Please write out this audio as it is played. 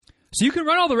So you can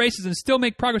run all the races and still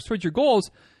make progress towards your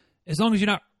goals as long as you're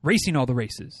not racing all the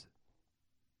races.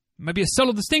 It might be a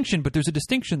subtle distinction, but there's a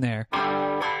distinction there.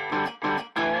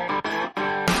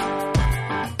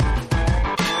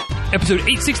 Episode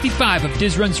 865 of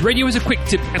Diz Runs Radio is a quick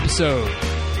tip episode.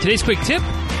 Today's quick tip,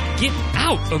 get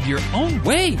out of your own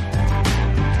way.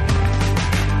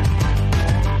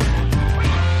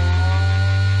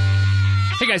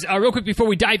 Hey guys, real quick before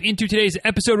we dive into today's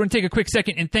episode, I want to take a quick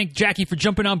second and thank Jackie for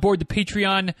jumping on board the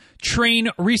Patreon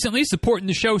train recently, supporting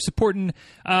the show, supporting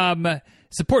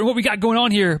what we got going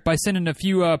on here by sending a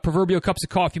few proverbial cups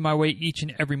of coffee my way each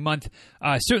and every month.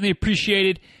 Certainly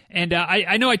appreciated. And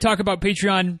I know I talk about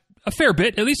Patreon a fair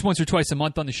bit, at least once or twice a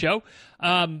month on the show. So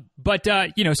I'm not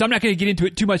going to get into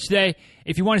it too much today.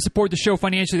 If you want to support the show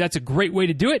financially, that's a great way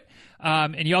to do it.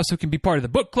 And you also can be part of the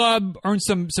book club, earn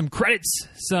some credits,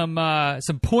 some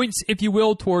points, if you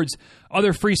will, towards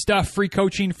other free stuff, free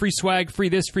coaching, free swag, free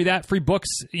this, free that, free books,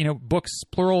 books,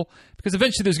 plural, because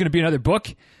eventually there's going to be another book.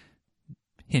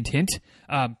 Hint, hint.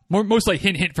 Most like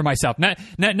hint for myself. Not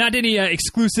any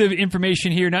exclusive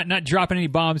information here. Not dropping any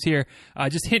bombs here.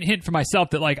 Just hint for myself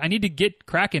that I need to get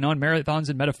cracking on marathons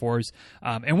and metaphors.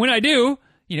 And when I do,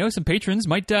 some patrons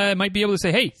might be able to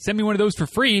say, "Hey, send me one of those for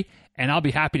free," and I'll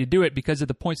be happy to do it because of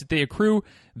the points that they accrue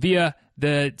via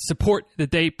the support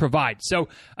that they provide. So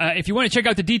if you want to check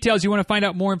out the details, you want to find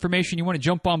out more information, you want to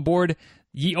jump on board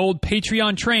ye old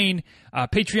Patreon train,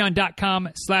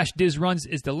 patreon.com/DizRuns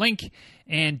is the link.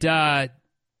 And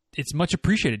it's much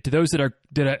appreciated to those that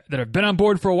have been on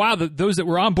board for a while, those that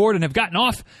were on board and have gotten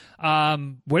off,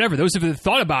 whatever, those that have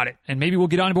thought about it, and maybe we'll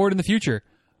get on board in the future.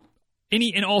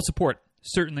 Any and all support,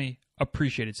 certainly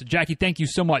appreciated. So, Jackie, thank you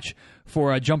so much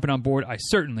for jumping on board. I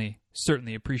certainly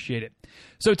appreciate it.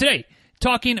 So today,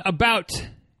 talking about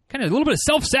kind of a little bit of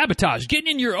self-sabotage,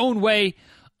 getting in your own way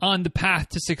on the path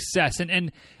to success.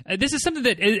 And this is something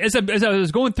that, as I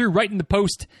was going through writing the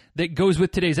post that goes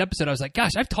with today's episode, I was like,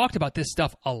 gosh, I've talked about this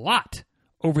stuff a lot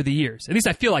over the years. At least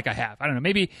I feel like I have. I don't know.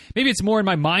 Maybe it's more in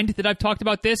my mind that I've talked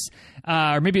about this,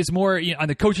 or maybe it's more on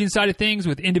the coaching side of things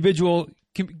with individual,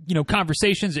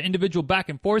 conversations, or individual back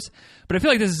and forth. But I feel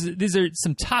like these are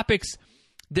some topics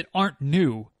that aren't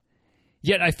new.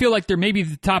 Yet I feel like they're maybe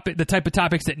the type of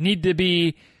topics that need to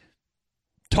be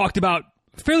talked about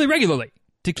fairly regularly,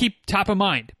 to keep top of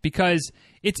mind, because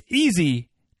it's easy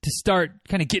to start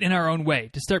kind of getting in our own way,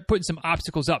 to start putting some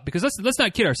obstacles up, because let's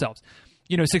not kid ourselves.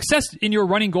 Success in your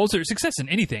running goals, or success in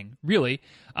anything, really,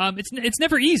 it's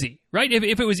never easy, right?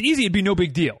 If it was easy, it'd be no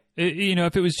big deal.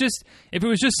 If it was just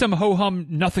some ho-hum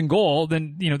nothing goal,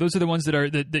 then, those are the ones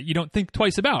that you don't think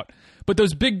twice about. But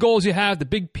those big goals you have, the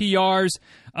big PRs,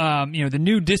 the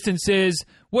new distances,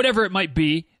 whatever it might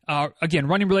be, again,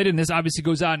 running related, and this obviously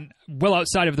goes on well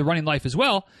outside of the running life as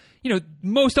well.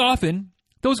 Most often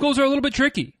those goals are a little bit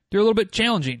tricky. They're a little bit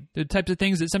challenging. They're the types of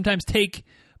things that sometimes take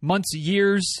months,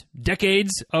 years,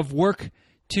 decades of work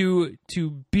to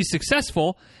be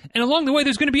successful. And along the way,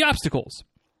 there's going to be obstacles.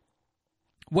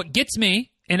 What gets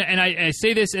me, and I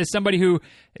say this as somebody who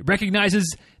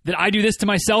recognizes that I do this to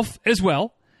myself as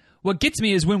well, what gets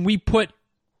me is when we put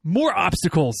more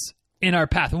obstacles in our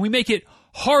path, when we make it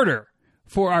harder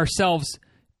for ourselves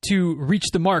to reach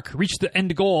the mark, reach the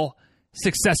end goal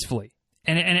successfully.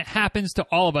 And it happens to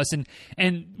all of us.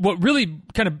 And what really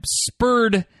kind of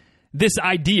spurred this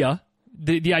idea,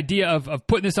 the idea of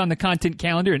putting this on the content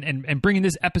calendar and bringing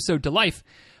this episode to life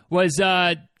was,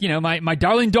 my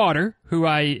darling daughter, who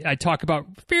I talk about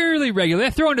fairly regularly.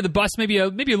 I throw under the bus maybe a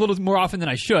little more often than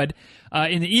I should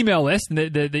in the email list and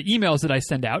the emails that I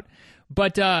send out.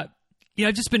 But, I've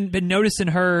just been noticing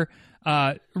her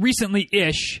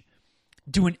recently-ish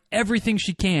doing everything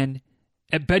she can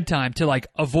at bedtime to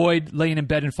avoid laying in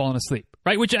bed and falling asleep,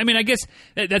 right? Which, I guess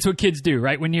that's what kids do,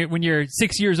 right? When you're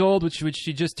 6 years old, which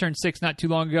she just turned 6 not too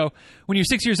long ago, when you're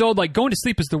 6 years old, going to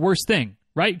sleep is the worst thing,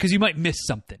 right? Because you might miss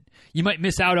something. You might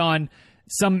miss out on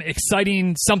some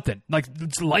exciting something,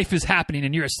 life is happening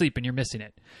and you're asleep and you're missing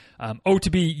it. To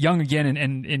be young again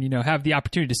and have the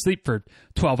opportunity to sleep for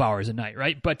 12 hours a night,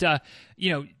 right? But,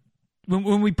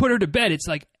 when we put her to bed, it's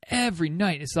every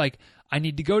night, it's I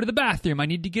need to go to the bathroom. I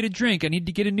need to get a drink. I need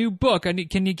to get a new book.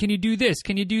 Can you do this?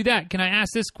 Can you do that? Can I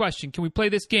ask this question? Can we play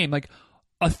this game?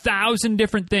 1,000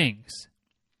 different things.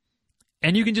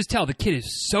 And you can just tell the kid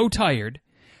is so tired.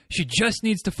 She just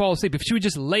needs to fall asleep. If she would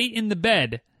just lay in the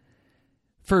bed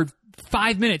for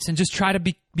 5 minutes and just try to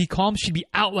be calm, she'd be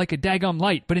out like a daggum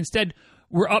light. But instead,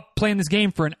 we're up playing this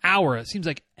game for an hour. It seems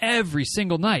like every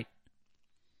single night.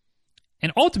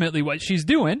 And ultimately what she's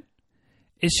doing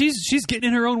is she's getting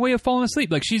in her own way of falling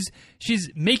asleep. She's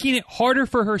making it harder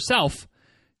for herself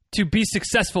to be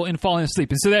successful in falling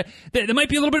asleep. And so that might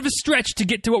be a little bit of a stretch to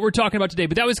get to what we're talking about today,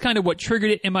 but that was kind of what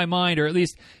triggered it in my mind, or at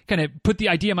least kind of put the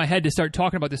idea in my head to start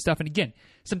talking about this stuff. And again,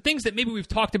 some things that maybe we've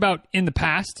talked about in the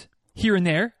past, here and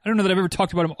there. I don't know that I've ever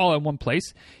talked about them all in one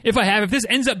place. If I have, if this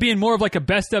ends up being more of like a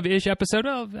best of-ish episode,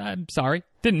 well, I'm sorry.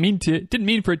 Didn't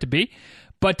mean for it to be.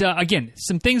 But again,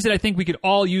 some things that I think we could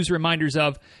all use reminders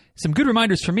of. Some good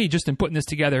reminders for me just in putting this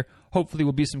together. Hopefully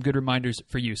will be some good reminders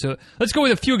for you. So let's go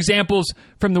with a few examples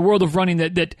from the world of running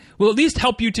that will at least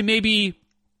help you to maybe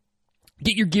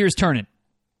get your gears turning.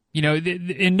 You know,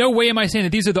 in no way am I saying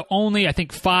that these are the only, I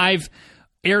think, 5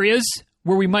 areas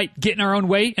where we might get in our own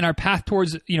way in our path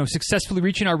towards, you know, successfully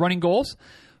reaching our running goals.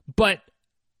 But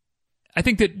I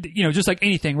think that, you know, just like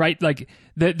anything, right? Like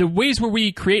the ways where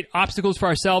we create obstacles for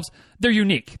ourselves, they're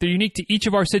unique. They're unique to each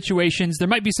of our situations. There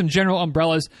might be some general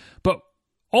umbrellas, but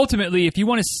ultimately, if you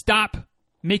want to stop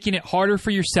making it harder for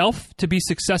yourself to be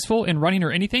successful in running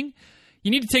or anything,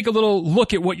 you need to take a little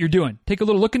look at what you're doing. Take a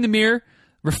little look in the mirror,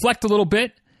 reflect a little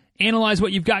bit, analyze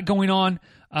what you've got going on,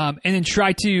 and then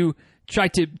try to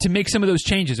make some of those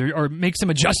changes or make some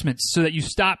adjustments so that you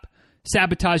stop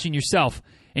sabotaging yourself.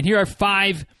 And here are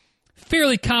 5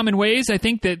 fairly common ways, I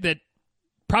think, that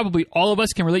probably all of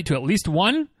us can relate to at least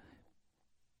one,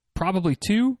 probably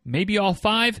 2, maybe all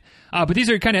 5. But these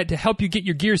are kind of to help you get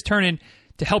your gears turning,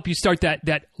 to help you start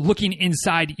that looking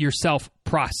inside yourself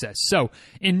process. So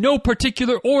in no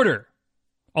particular order,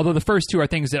 although the first 2 are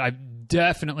things that I've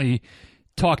definitely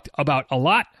talked about a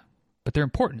lot, but they're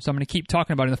important, so I'm going to keep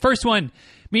talking about it. And the first one,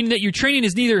 meaning that your training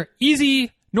is neither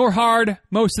easy nor hard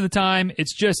most of the time.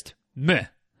 It's just meh.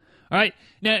 All right?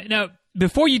 Now,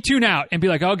 before you tune out and be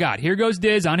like, oh, God, here goes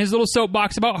Diz on his little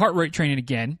soapbox about heart rate training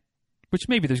again, which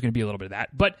maybe there's going to be a little bit of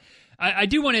that. But I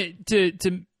do want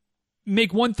to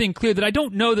make one thing clear that I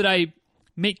don't know that I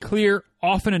make clear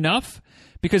often enough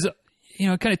because, you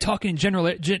know, kind of talking in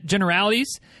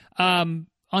generalities on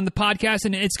the podcast,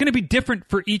 and it's going to be different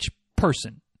for each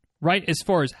person. Right, as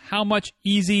far as how much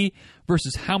easy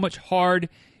versus how much hard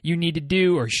you need to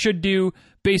do or should do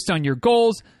based on your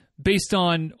goals, based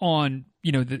on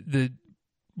you know the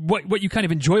what you kind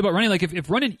of enjoy about running. Like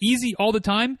if running easy all the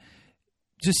time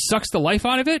just sucks the life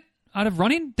out of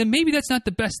running, then maybe that's not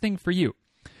the best thing for you.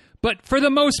 But for the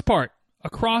most part,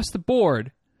 across the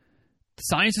board, the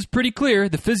science is pretty clear.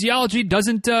 The physiology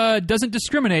doesn't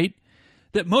discriminate.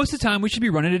 That most of the time we should be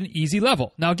running at an easy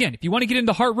level. Now, again, if you want to get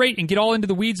into heart rate and get all into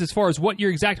the weeds as far as what your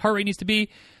exact heart rate needs to be,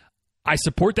 I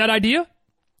support that idea.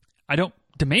 I don't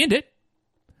demand it.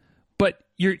 But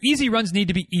your easy runs need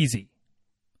to be easy.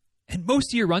 And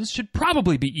most of your runs should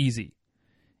probably be easy.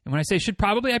 And when I say should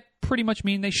probably, I pretty much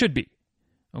mean they should be.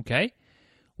 Okay?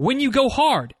 When you go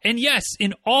hard, and yes,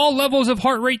 in all levels of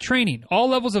heart rate training, all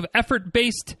levels of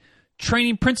effort-based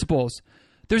training principles,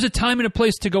 there's a time and a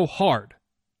place to go hard.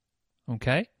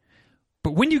 Okay?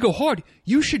 But when you go hard,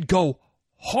 you should go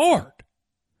hard.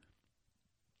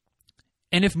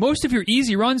 And if most of your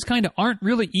easy runs kind of aren't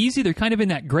really easy, they're kind of in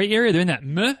that gray area, they're in that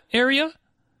meh area,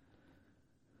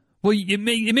 well, it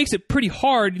makes it pretty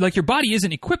hard. Like your body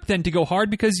isn't equipped then to go hard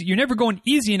because you're never going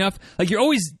easy enough. Like you're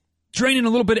always draining a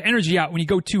little bit of energy out when you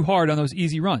go too hard on those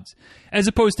easy runs. As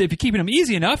opposed to if you're keeping them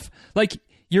easy enough, like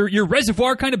your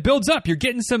reservoir kind of builds up. You're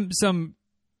getting some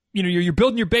you know, you're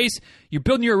building your base, you're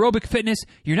building your aerobic fitness,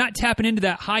 you're not tapping into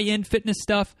that high-end fitness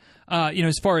stuff, you know,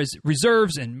 as far as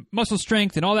reserves and muscle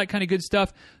strength and all that kind of good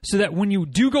stuff, so that when you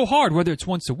do go hard, whether it's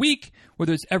once a week,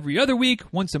 whether it's every other week,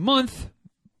 once a month,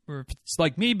 or if it's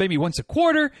like me, maybe once a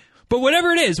quarter, but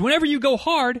whatever it is, whenever you go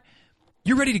hard,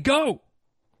 you're ready to go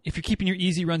if you're keeping your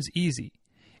easy runs easy.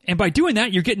 And by doing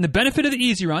that, you're getting the benefit of the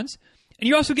easy runs, and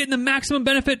you're also getting the maximum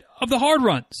benefit of the hard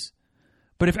runs.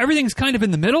 But if everything's kind of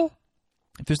in the middle,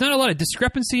 if there's not a lot of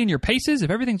discrepancy in your paces,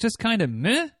 if everything's just kind of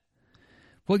meh,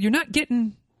 well, you're not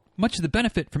getting much of the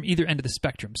benefit from either end of the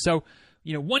spectrum. So,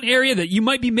 you know, one area that you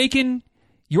might be making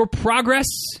your progress,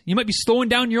 you might be slowing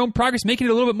down your own progress, making it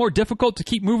a little bit more difficult to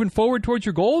keep moving forward towards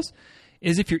your goals,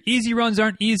 is if your easy runs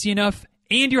aren't easy enough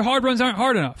and your hard runs aren't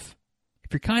hard enough.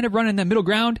 If you're kind of running that middle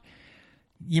ground,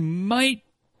 you might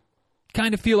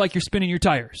kind of feel like you're spinning your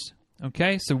tires.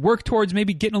 Okay, so work towards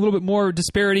maybe getting a little bit more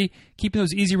disparity, keeping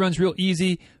those easy runs real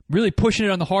easy, really pushing it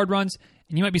on the hard runs,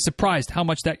 and you might be surprised how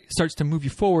much that starts to move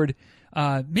you forward,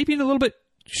 maybe in a little bit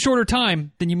shorter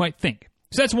time than you might think.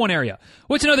 So that's one area.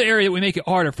 What's another area that we make it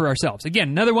harder for ourselves? Again,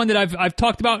 another one that I've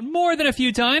talked about more than a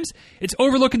few times. It's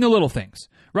overlooking the little things,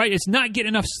 right? It's not getting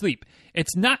enough sleep.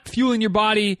 It's not fueling your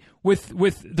body with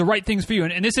the right things for you.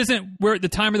 And this isn't where the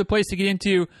time or the place to get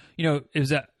into, you know, is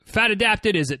that fat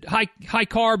adapted? Is it high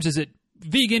carbs? Is it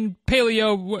vegan,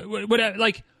 paleo, whatever?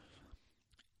 Like,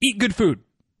 eat good food.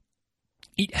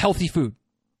 Eat healthy food.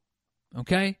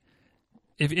 Okay?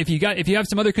 If you have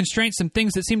some other constraints, some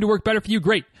things that seem to work better for you,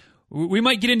 great. We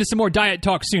might get into some more diet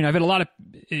talk soon. I've had a lot of,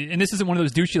 and this isn't one of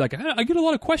those douchey, like, I get a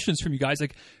lot of questions from you guys.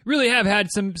 Like, really have had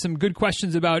some good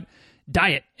questions about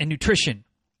diet and nutrition.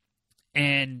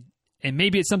 And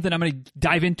maybe it's something I'm going to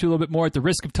dive into a little bit more at the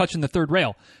risk of touching the third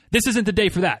rail. This isn't the day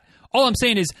for that. All I'm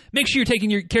saying is make sure you're taking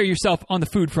care of yourself on the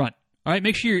food front. All right?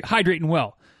 Make sure you're hydrating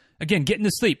well. Again, getting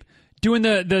the sleep, doing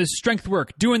the strength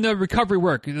work, doing the recovery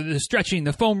work, the stretching,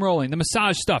 the foam rolling, the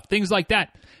massage stuff, things like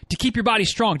that to keep your body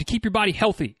strong, to keep your body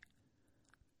healthy.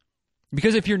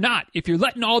 Because if you're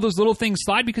letting all those little things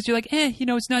slide because you're like,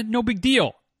 it's no big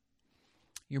deal,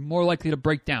 you're more likely to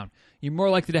break down. You're more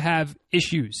likely to have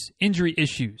issues, injury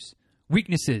issues,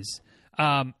 weaknesses,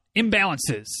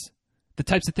 imbalances, the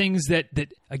types of things that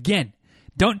again,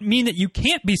 don't mean that you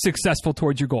can't be successful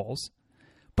towards your goals,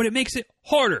 but it makes it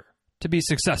harder to be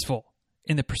successful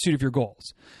in the pursuit of your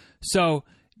goals. So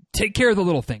take care of the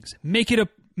little things. Make it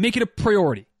a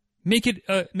priority. Make it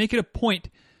a point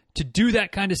to do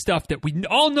that kind of stuff that we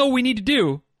all know we need to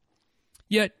do,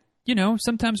 yet,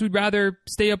 sometimes we'd rather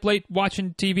stay up late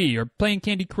watching TV or playing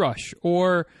Candy Crush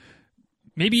or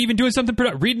maybe even doing something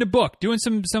productive, reading a book, doing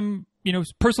some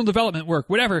personal development work,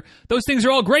 whatever. Those things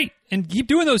are all great, and keep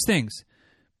doing those things.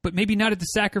 But maybe not at the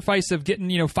sacrifice of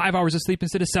getting, 5 hours of sleep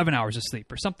instead of 7 hours of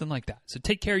sleep or something like that. So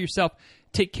take care of yourself.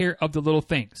 Take care of the little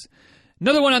things.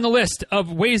 Another one on the list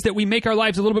of ways that we make our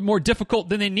lives a little bit more difficult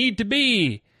than they need to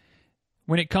be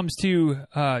when it comes to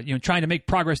trying to make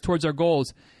progress towards our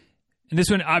goals. And this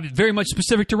one very much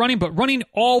specific to running, but running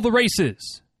all the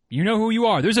races. You know who you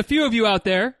are. There's a few of you out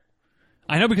there.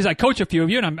 I know because I coach a few of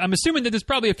you, and I'm assuming that there's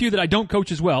probably a few that I don't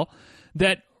coach as well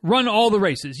that run all the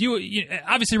races. You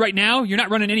obviously right now you're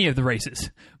not running any of the races,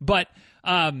 but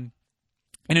in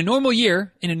a normal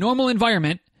year, in a normal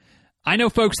environment, I know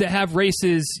folks that have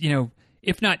races.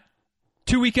 If not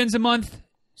 2 weekends a month,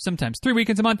 sometimes 3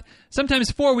 weekends a month, sometimes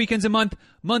 4 weekends a month,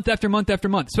 month after month after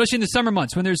month, especially in the summer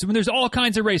months when there's all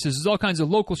kinds of races. There's all kinds of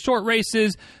local short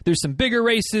races. There's some bigger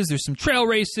races. There's some trail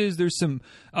races. There's some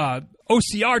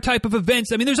OCR type of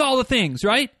events. I mean, there's all the things,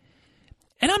 right?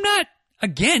 And I'm not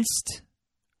against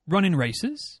running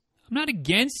races. I'm not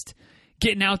against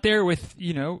getting out there with,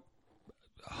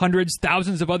 hundreds,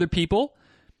 thousands of other people,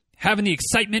 having the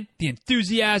excitement, the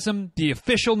enthusiasm, the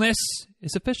officialness.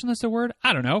 Is officialness a word?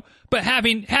 I don't know. But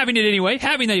having it anyway,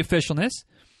 having the officialness,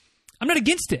 I'm not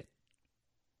against it.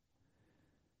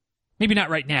 Maybe not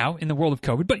right now in the world of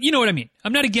COVID, but you know what I mean.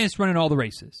 I'm not against running all the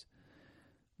races.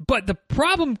 But the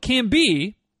problem can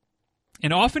be,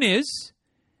 and often is,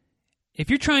 if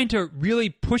you're trying to really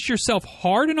push yourself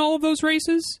hard in all of those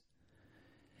races,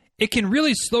 it can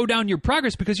really slow down your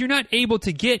progress because you're not able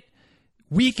to get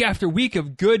week after week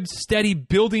of good, steady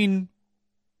building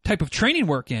type of training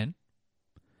work in.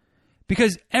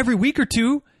 Because every week or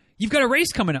two, you've got a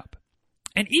race coming up.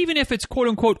 And even if it's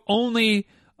quote-unquote only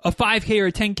a 5K or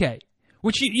a 10K,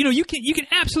 which you can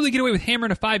absolutely get away with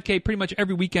hammering a 5K pretty much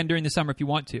every weekend during the summer if you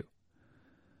want to.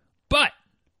 But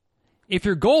if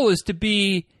your goal is to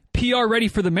be PR ready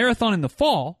for the marathon in the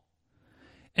fall,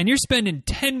 and you're spending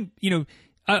 10,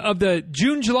 of the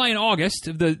June, July, and August,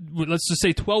 of the, let's just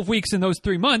say 12 weeks in those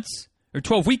 3 months, or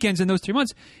 12 weekends in those 3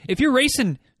 months, if you're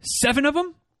racing 7 of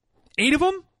them, 8 of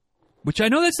them, which I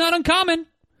know that's not uncommon,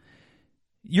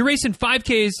 you're racing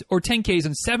 5Ks or 10Ks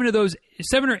on 7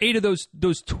 or 8 of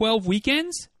those 12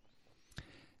 weekends,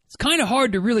 it's kind of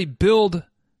hard to really build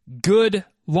good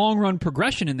long-run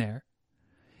progression in there.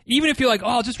 Even if you're like,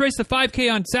 I'll just race the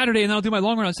 5K on Saturday and then I'll do my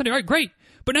long run on Sunday. All right, great.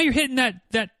 But now you're hitting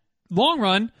that long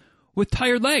run with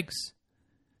tired legs.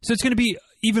 So it's going to be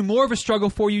even more of a struggle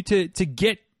for you to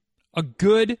get a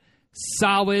good,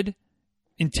 solid,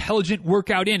 intelligent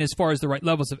workout in as far as the right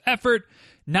levels of effort,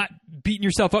 not beating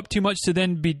yourself up too much to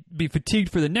then be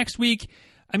fatigued for the next week.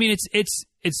 I mean,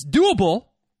 it's doable.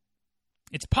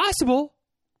 It's possible,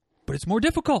 but it's more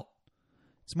difficult.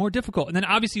 It's more difficult. And then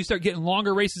obviously you start getting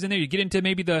longer races in there. You get into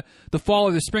maybe the fall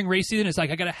or the spring race season. It's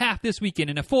like, I got a half this weekend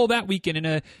and a full that weekend and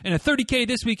a 30K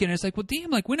this weekend. And it's like, well, damn,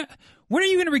 like when are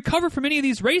you going to recover from any of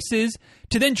these races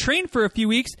to then train for a few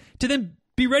weeks to then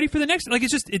be ready for the next? Like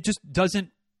it just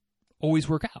doesn't always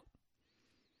work out.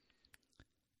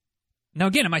 Now,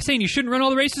 again, am I saying you shouldn't run all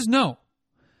the races? No.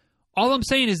 All I'm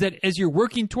saying is that as you're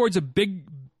working towards a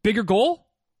bigger goal,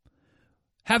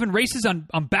 having races on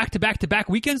back-to-back-to-back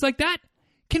weekends like that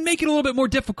can make it a little bit more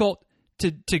difficult to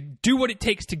do what it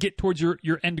takes to get towards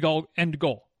your end goal.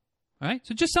 All right?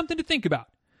 So just something to think about.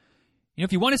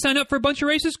 If you want to sign up for a bunch of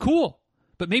races, cool.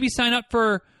 But maybe sign up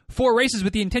for 4 races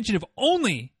with the intention of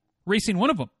only racing one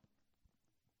of them.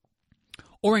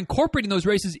 or incorporating those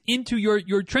races into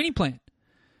your training plan.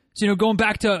 So, going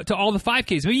back to all the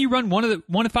 5Ks, maybe you run one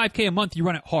 5K a month, you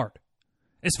run it hard.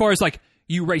 As far as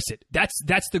you race it.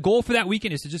 That's the goal for that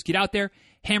weekend, is to just get out there,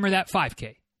 hammer that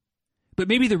 5K. But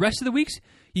maybe the rest of the weeks,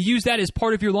 you use that as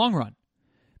part of your long run.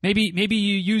 Maybe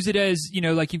you use it as,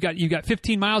 you've got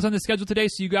 15 miles on the schedule today,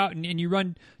 so you go out and you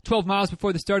run 12 miles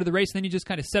before the start of the race, and then you just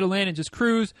kind of settle in and just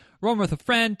cruise, run with a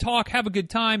friend, talk, have a good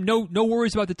time, no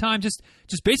worries about the time, just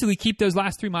basically keep those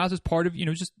last 3 miles as part of,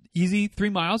 just easy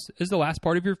 3 miles as the last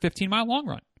part of your 15-mile long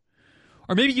run.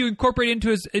 Or maybe you incorporate it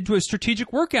into a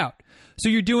strategic workout. So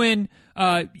you're doing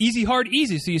easy, hard,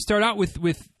 easy. So you start out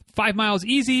with 5 miles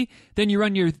easy, then you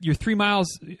run your 3 miles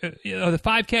of the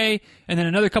 5K, and then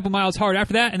another couple miles hard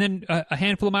after that, and then a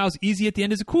handful of miles easy at the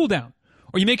end as a cool down.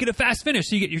 Or you make it a fast finish,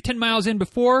 so you get your 10 miles in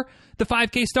before the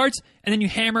 5K starts, and then you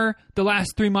hammer the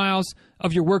last 3 miles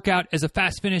of your workout as a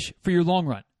fast finish for your long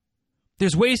run.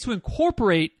 There's ways to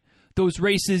incorporate those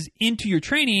races into your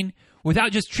training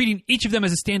without just treating each of them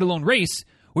as a standalone race,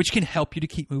 which can help you to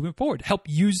keep moving forward, help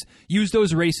use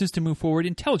those races to move forward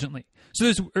intelligently.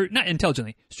 So not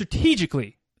intelligently,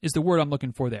 strategically is the word I'm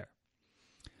looking for there.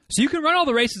 So you can run all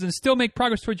the races and still make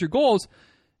progress towards your goals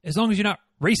as long as you're not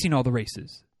racing all the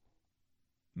races.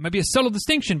 It might be a subtle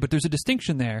distinction, but there's a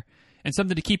distinction there and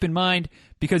something to keep in mind,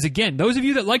 because again, those of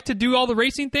you that like to do all the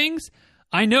racing things,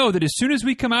 I know that as soon as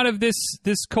we come out of this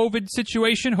COVID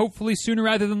situation, hopefully sooner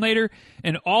rather than later,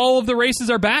 and all of the races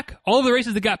are back, all of the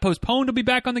races that got postponed will be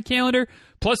back on the calendar,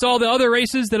 plus all the other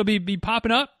races that'll be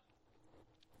popping up.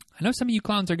 I know some of you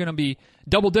clowns are going to be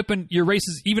double dipping your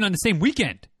races even on the same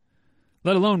weekend,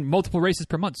 let alone multiple races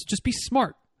per month. So just be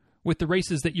smart with the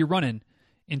races that you're running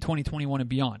in 2021 and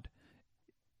beyond,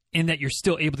 in that you're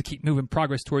still able to keep moving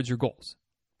progress towards your goals.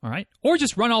 All right? Or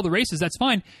just run all the races, that's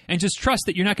fine, and just trust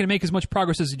that you're not going to make as much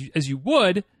progress as you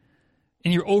would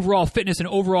in your overall fitness and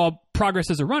overall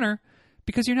progress as a runner,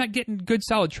 because you're not getting good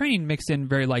solid training mixed in,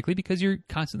 very likely, because you're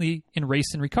constantly in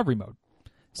race and recovery mode.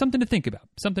 Something to think about.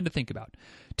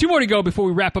 2 more to go before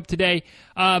we wrap up today.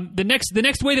 The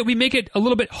next way that we make it a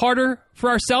little bit harder for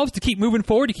ourselves to keep moving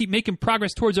forward, to keep making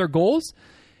progress towards our goals,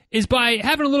 is by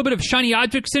having a little bit of shiny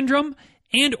object syndrome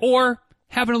and or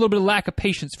having a little bit of lack of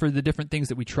patience for the different things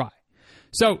that we try.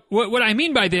 So what I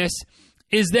mean by this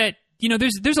is that,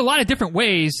 there's a lot of different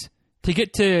ways to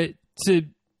get to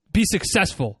be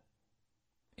successful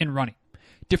in running.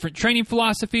 Different training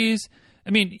philosophies. I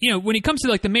mean, when it comes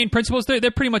to the main principles, they're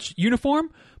pretty much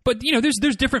uniform, but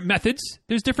there's different methods,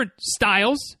 there's different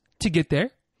styles to get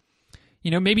there.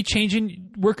 Maybe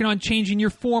working on changing your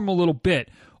form a little bit,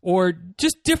 or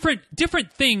just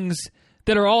different things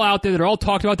that are all out there, that are all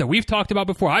talked about, that we've talked about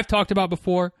before, I've talked about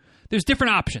before. There's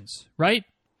different options, right?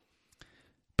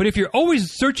 But if you're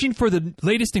always searching for the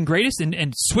latest and greatest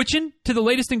and switching to the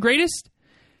latest and greatest,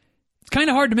 it's kind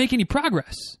of hard to make any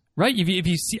progress. Right? If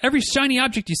you see every shiny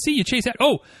object you see, you chase that.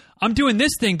 Oh, I'm doing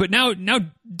this thing, but now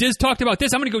Diz talked about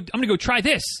this. I'm gonna go try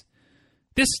this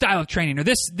style of training or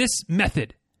this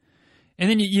method. And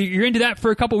then you're into that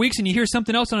for a couple weeks, and you hear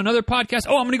something else on another podcast.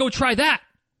 Oh, I'm gonna go try that.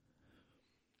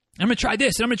 I'm gonna try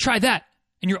this, and I'm gonna try that.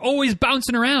 And you're always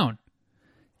bouncing around.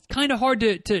 It's kind of hard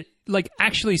to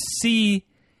actually see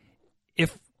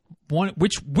if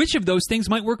which of those things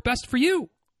might work best for you.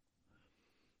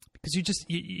 Because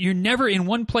you're never in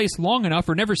one place long enough,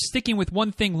 or never sticking with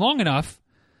one thing long enough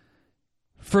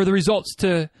for the results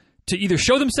to either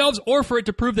show themselves, or for it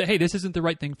to prove that, hey, this isn't the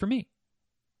right thing for me.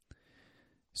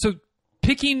 So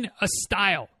picking a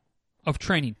style of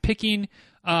training, picking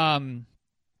a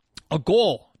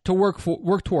goal to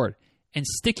work toward, and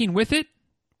sticking with it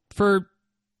for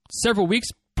several weeks,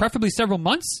 preferably several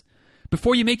months,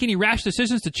 before you make any rash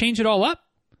decisions to change it all up,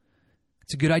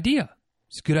 it's a good idea.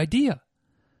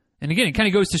 And again, it kind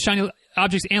of goes to shiny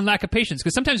objects and lack of patience,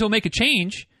 because sometimes we'll make a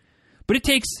change, but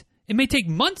it may take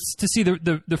months to see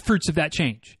the fruits of that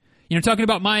change. Talking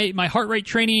about my heart rate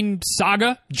training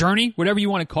saga, journey, whatever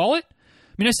you want to call it.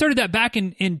 I mean, I started that back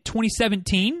in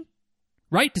 2017,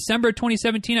 right? December of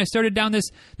 2017, I started down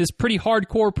this pretty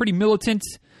hardcore, pretty militant,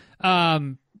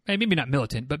 maybe not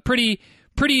militant, but pretty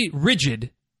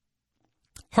rigid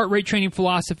heart rate training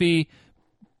philosophy,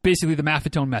 basically the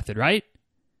Maffetone method, right?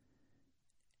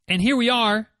 And here we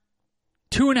are,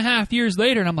 2.5 years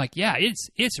later, and I'm like, yeah,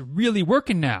 it's really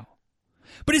working now.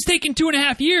 But it's taken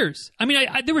 2.5 years. I mean,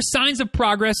 there were signs of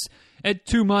progress at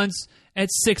 2 months, at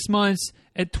 6 months,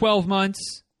 at 12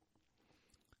 months.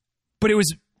 But it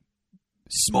was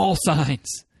small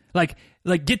signs. Like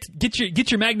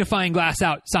get your magnifying glass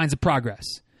out, signs of progress.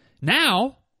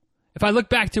 Now, if I look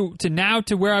back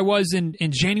to where I was in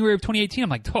January of 2018, I'm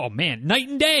like, oh man, night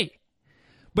and day.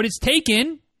 But it's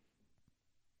taken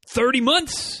 30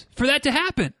 months for that to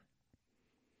happen.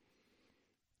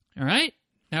 All right?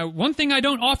 Now, one thing I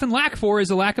don't often lack for is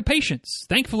a lack of patience.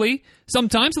 Thankfully,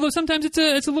 sometimes, although sometimes it's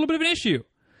a little bit of an issue.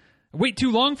 I wait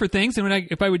too long for things, and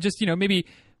if I would just, maybe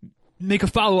make a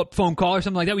follow-up phone call or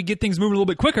something like that, we get things moving a little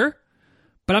bit quicker.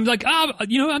 But I'm like,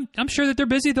 I'm sure that they're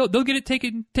busy. They'll get it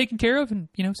taken care of, and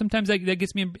sometimes that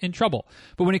gets me in trouble.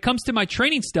 But when it comes to my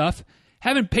training stuff,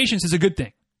 having patience is a good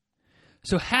thing.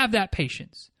 So have that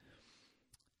patience.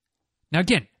 Now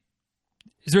again,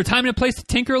 is there a time and a place to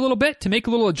tinker a little bit, to make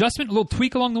a little adjustment, a little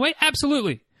tweak along the way?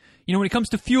 Absolutely. When it comes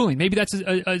to fueling, maybe that's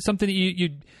something that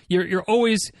you're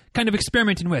always kind of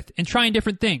experimenting with and trying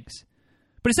different things.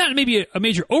 But it's not maybe a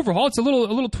major overhaul. It's a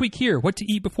little tweak here. What to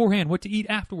eat beforehand, what to eat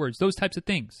afterwards, those types of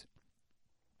things.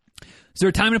 Is there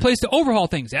a time and a place to overhaul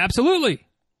things? Absolutely.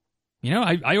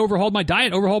 I overhauled my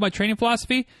diet, overhauled my training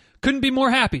philosophy. Couldn't be more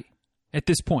happy at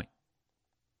this point.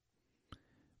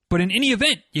 But in any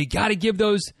event, you got to give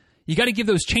those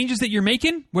changes that you're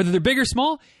making, whether they're big or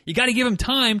small, you got to give them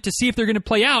time to see if they're going to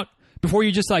play out before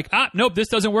you're just like, nope, this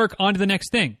doesn't work, on to the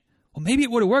next thing. Well, maybe it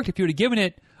would have worked if you would have given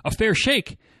it a fair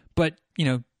shake. But,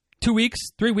 2 weeks,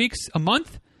 3 weeks, a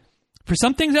month, for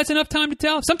some things that's enough time to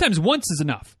tell. Sometimes once is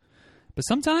enough. But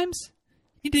sometimes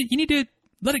you need to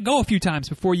let it go a few times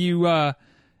before you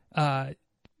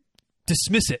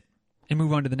dismiss it and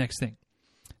move on to the next thing.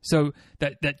 So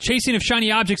that chasing of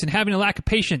shiny objects and having a lack of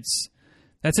patience,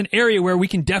 that's an area where we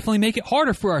can definitely make it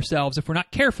harder for ourselves if we're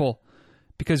not careful,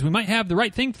 because we might have the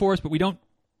right thing for us, but we don't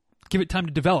give it time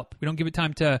to develop. We don't give it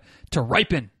time to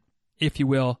ripen, if you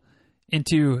will,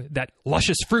 into that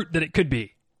luscious fruit that it could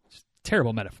be.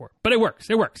 Terrible metaphor, but it works.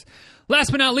 It works.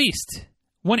 Last but not least,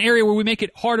 one area where we make it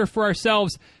harder for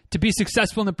ourselves to be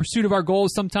successful in the pursuit of our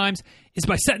goals sometimes is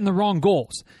by setting the wrong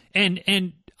goals. And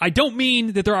I don't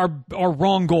mean that there are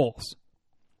wrong goals.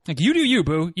 Like, you do you,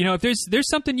 boo. If there's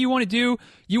something you want to do,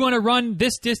 you want to run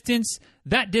this distance,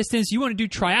 that distance, you want to do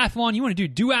triathlon, you want to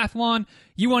do duathlon,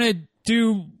 you want to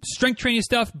do strength training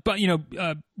stuff, but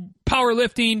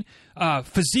powerlifting,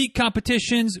 physique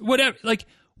competitions,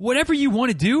 whatever you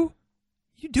want to do,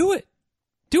 you do it.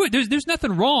 Do it. There's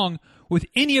nothing wrong with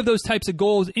any of those types of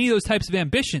goals, any of those types of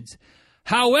ambitions.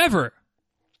 However,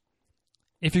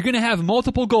 if you're going to have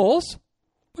multiple goals,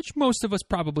 which most of us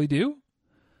probably do,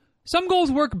 some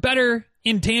goals work better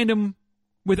in tandem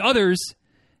with others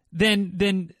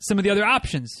than some of the other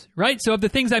options, right? So of the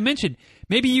things I mentioned,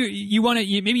 maybe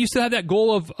maybe you still have that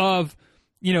goal of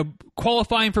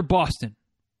qualifying for Boston.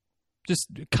 Just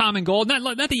a common goal.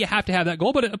 Not that you have to have that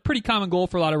goal, but a pretty common goal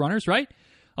for a lot of runners, right?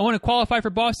 I want to qualify for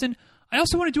Boston. I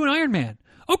also want to do an Ironman.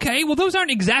 Okay, well, those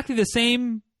aren't exactly the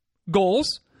same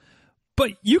goals,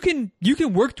 but you can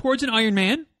work towards an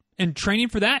Ironman and training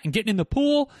for that and getting in the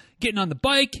pool, getting on the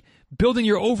bike, building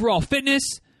your overall fitness,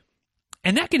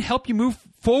 and that can help you move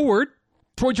forward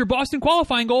towards your Boston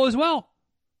qualifying goal as well.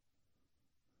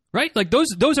 Right? Like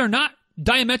those are not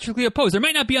diametrically opposed. They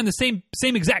might not be on the same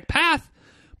exact path,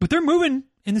 but they're moving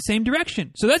in the same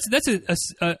direction. So that's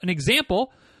an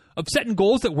example of setting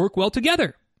goals that work well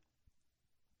together.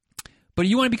 But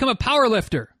you want to become a power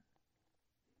lifter.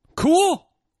 Cool.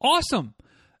 Awesome.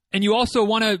 And you also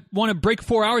want to break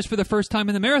 4 hours for the first time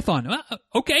in the marathon.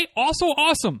 Okay, also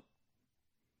awesome.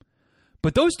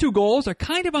 But those two goals are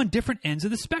kind of on different ends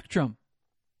of the spectrum.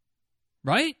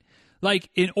 Right? Like,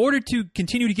 in order to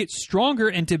continue to get stronger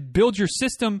and to build your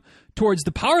system towards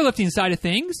the powerlifting side of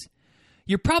things,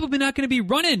 you're probably not going to be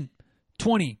running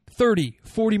 20, 30,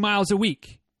 40 miles a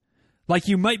week like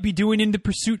you might be doing in the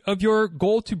pursuit of your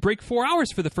goal to break 4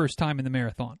 hours for the first time in the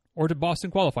marathon, or to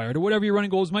Boston qualify, or to whatever your running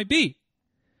goals might be.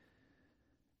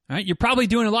 All right? You're probably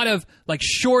doing a lot of like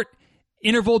short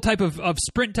interval type of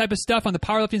sprint type of stuff on the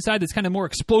powerlifting side that's kind of more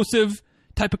explosive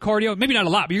type of cardio. Maybe not a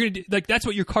lot, but you're going to that's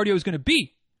what your cardio is going to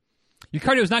be. Your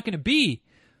cardio is not going to be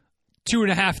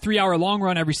 2.5, 3 hour long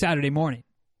run every Saturday morning.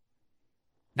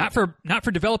 Not for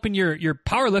developing your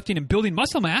powerlifting and building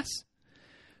muscle mass.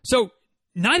 So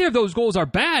neither of those goals are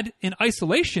bad in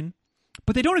isolation,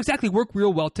 but they don't exactly work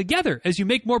real well together. As you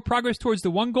make more progress towards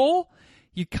the one goal,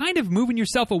 you're kind of moving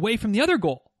yourself away from the other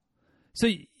goal. So,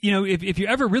 if you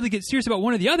ever really get serious about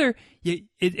one or the other,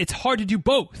 it's hard to do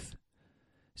both.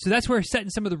 So that's where setting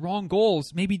some of the wrong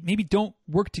goals maybe don't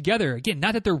work together. Again,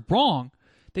 not that they're wrong,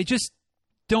 they just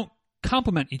don't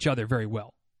complement each other very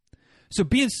well. So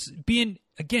being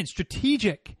again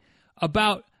strategic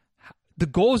about the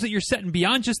goals that you're setting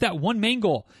beyond just that one main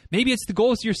goal. Maybe it's the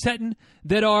goals you're setting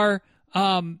that are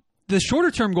the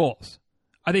shorter term goals.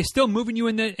 Are they still moving you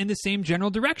in the same general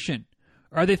direction?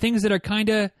 Or are they things that are kind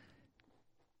of,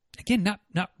 again,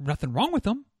 not nothing wrong with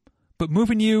them, but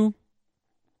moving you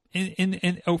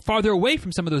farther away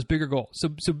from some of those bigger goals. So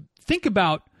think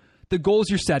about the goals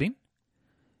you're setting.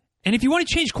 And if you want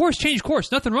to change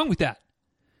course. Nothing wrong with that.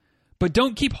 But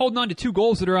don't keep holding on to two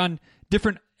goals that are on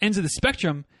different ends of the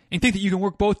spectrum and think that you can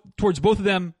work towards both of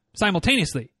them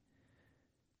simultaneously.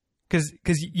 Because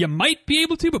you might be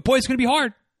able to, but boy, it's going to be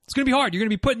hard. It's going to be hard. You're going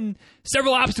to be putting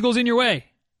several obstacles in your way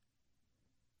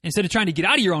instead of trying to get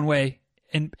out of your own way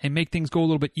and make things go a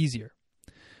little bit easier.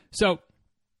 So,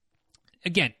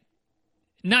 again,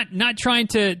 not trying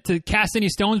to cast any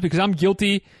stones, because I'm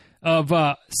guilty of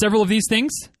several of these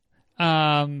things.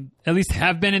 At least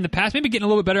have been in the past. Maybe getting a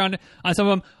little bit better on some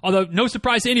of them. Although, no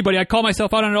surprise to anybody, I call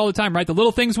myself out on it all the time, right? The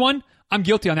little things one, I'm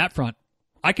guilty on that front.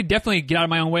 I could definitely get out of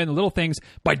my own way in the little things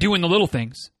by doing the little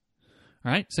things.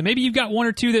 All right? So maybe you've got one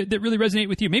or two that really resonate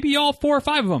with you. Maybe all 4 or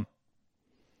 5 of them.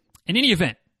 In any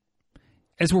event,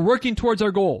 as we're working towards our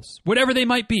goals, whatever they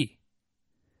might be.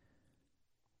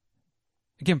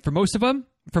 Again, for most of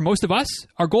us,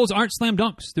 our goals aren't slam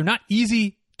dunks. They're not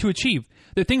easy to achieve.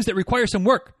 They're things that require some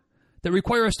work, that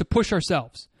require us to push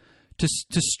ourselves, to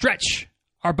stretch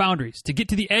our boundaries, to get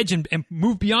to the edge and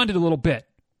move beyond it a little bit,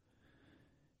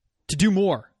 to do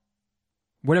more,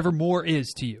 whatever more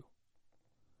is to you.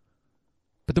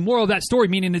 But the moral of that story,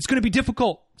 meaning it's going to be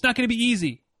difficult. It's not going to be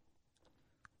easy.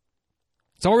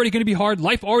 It's already going to be hard.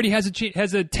 Life already has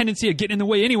a tendency of getting in the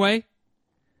way anyway.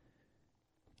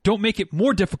 Don't make it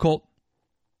more difficult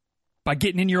by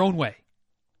getting in your own way.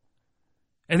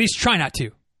 At least try not to.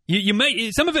 You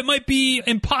might, some of it might be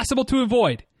impossible to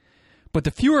avoid, but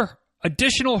the fewer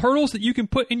additional hurdles that you can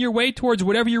put in your way towards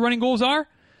whatever your running goals are,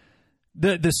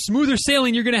 the smoother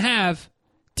sailing you're going to have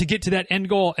to get to that end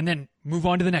goal and then move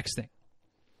on to the next thing.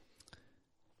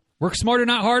 Work smarter,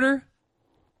 not harder.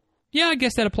 Yeah, I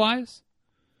guess that applies.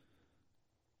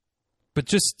 But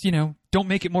just, don't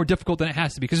make it more difficult than it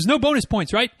has to be. Because there's no bonus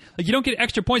points, right? Like, you don't get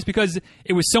extra points because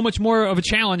it was so much more of a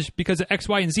challenge because of X,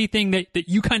 Y, and Z thing that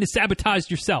you kind of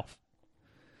sabotaged yourself.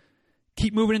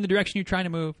 Keep moving in the direction you're trying to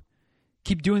move.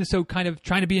 Keep doing so, kind of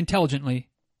trying to be intelligently,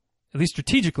 at least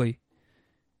strategically.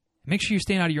 Make sure you're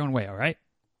staying out of your own way, all right?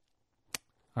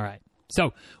 All right.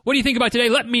 So, what do you think about today?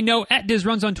 Let me know at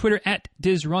DizRuns on Twitter, at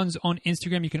DizRuns on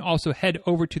Instagram. You can also head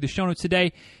over to the show notes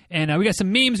today. And we got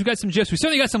some memes, we got some GIFs, we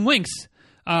certainly got some links.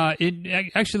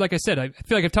 Actually, like I said, I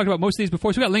feel like I've talked about most of these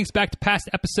before, so we got links back to past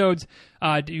episodes.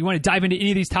 Do you want to dive into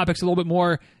any of these topics a little bit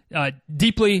more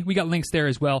deeply? We got links there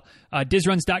as well.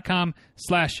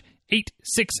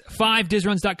 DizRuns.com/865.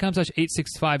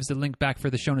 DizRuns.com/865 is the link back for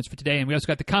the show notes for today. And we also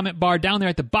got the comment bar down there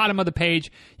at the bottom of the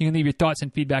page. You can leave your thoughts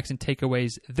and feedbacks and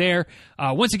takeaways there.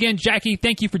 Once again, Jackie,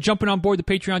 thank you for jumping on board the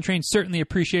Patreon train. Certainly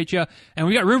appreciate you. And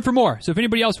we got room for more. So if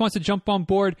anybody else wants to jump on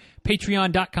board,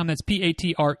 patreon.com. That's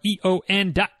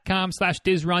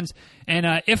patreon.com/DizRuns.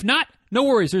 And if not, no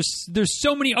worries. There's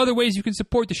so many other ways you can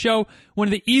support the show. One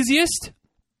of the easiest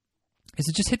is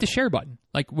to just hit the share button.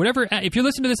 Like, whatever, if you're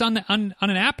listening to this on an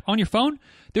app on your phone,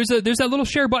 there's that little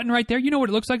share button right there. You know what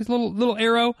it looks like? It's a little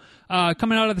arrow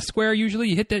coming out of the square. Usually,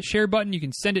 you hit that share button. You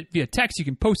can send it via text. You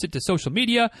can post it to social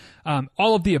media.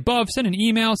 All of the above. Send an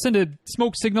email. Send a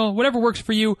smoke signal. Whatever works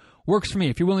for you works for me.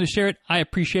 If you're willing to share it, I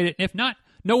appreciate it. If not,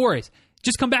 no worries.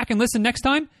 Just come back and listen next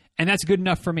time, and that's good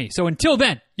enough for me. So until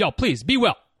then, y'all, please be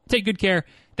well. Take good care.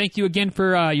 Thank you again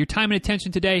for your time and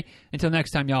attention today. Until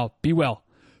next time, y'all, be well.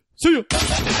 See ya.